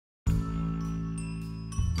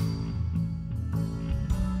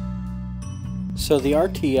So the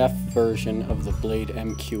RTF version of the Blade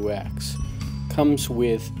mQX comes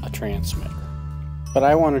with a transmitter, but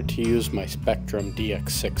I wanted to use my Spektrum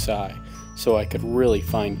DX6i so I could really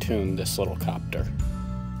fine-tune this little copter.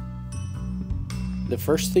 The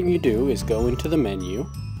first thing you do is go into the menu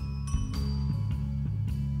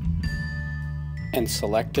and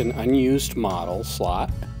select an unused model slot.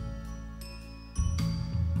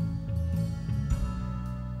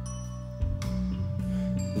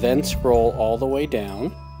 Then scroll all the way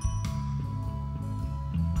down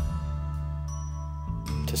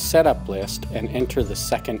to Setup List and enter the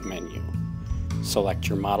second menu. Select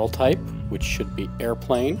your model type, which should be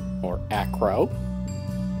Airplane or Acro.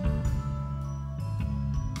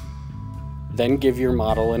 Then give your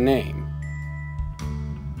model a name.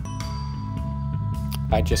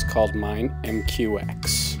 I just called mine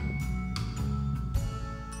mQX.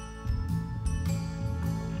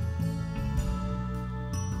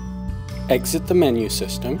 Exit the menu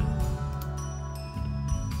system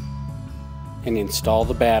and install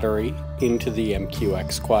the battery into the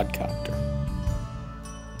mQX Quadcopter.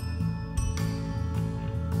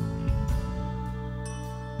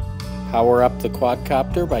 Power up the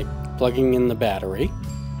quadcopter by plugging in the battery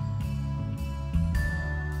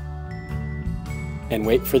and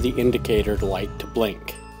wait for the indicator light to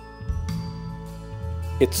blink.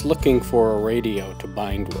 It's looking for a radio to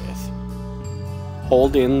bind with.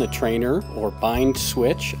 Hold in the trainer or bind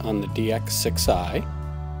switch on the DX6i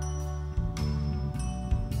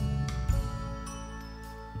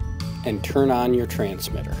and turn on your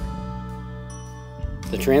transmitter.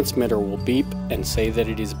 The transmitter will beep and say that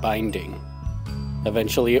it is binding.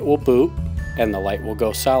 Eventually it will boot and the light will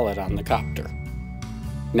go solid on the copter.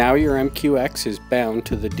 Now your mQX is bound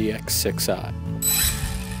to the DX6i.